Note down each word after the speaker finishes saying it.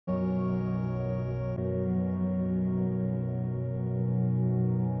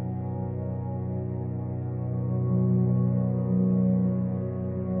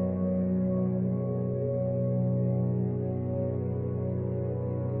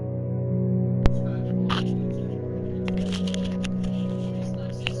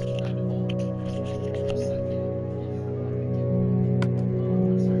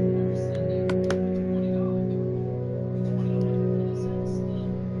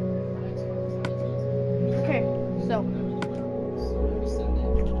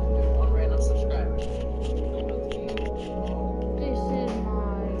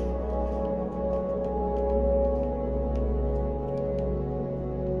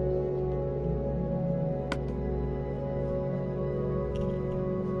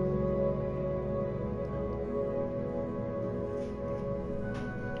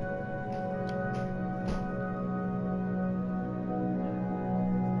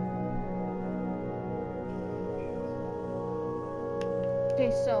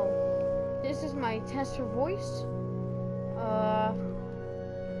Okay, so this is my test for voice. I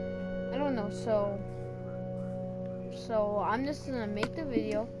don't know. So I'm just gonna make the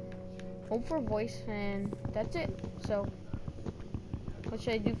video, hope for voice, and that's it. So what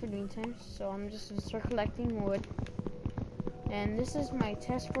should I do for the meantime? So I'm just gonna start collecting wood. And this is my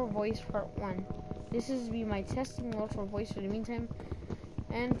test for voice part 1. This is be my testing mode for voice for the meantime,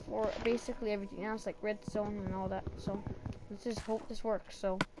 and for basically everything else like redstone and all that. So let's just hope this works.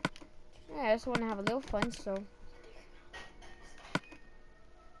 So yeah, I just want to have a little fun. So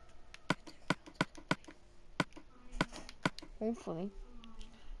hopefully,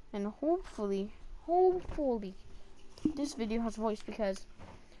 and hopefully, this video has voice, because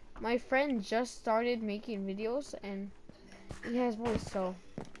my friend just started making videos and he has voice. So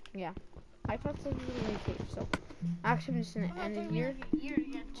yeah, I thought this was really tape. So actually, I'm just gonna end it here.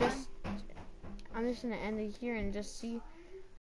 I'm just gonna end it here and just see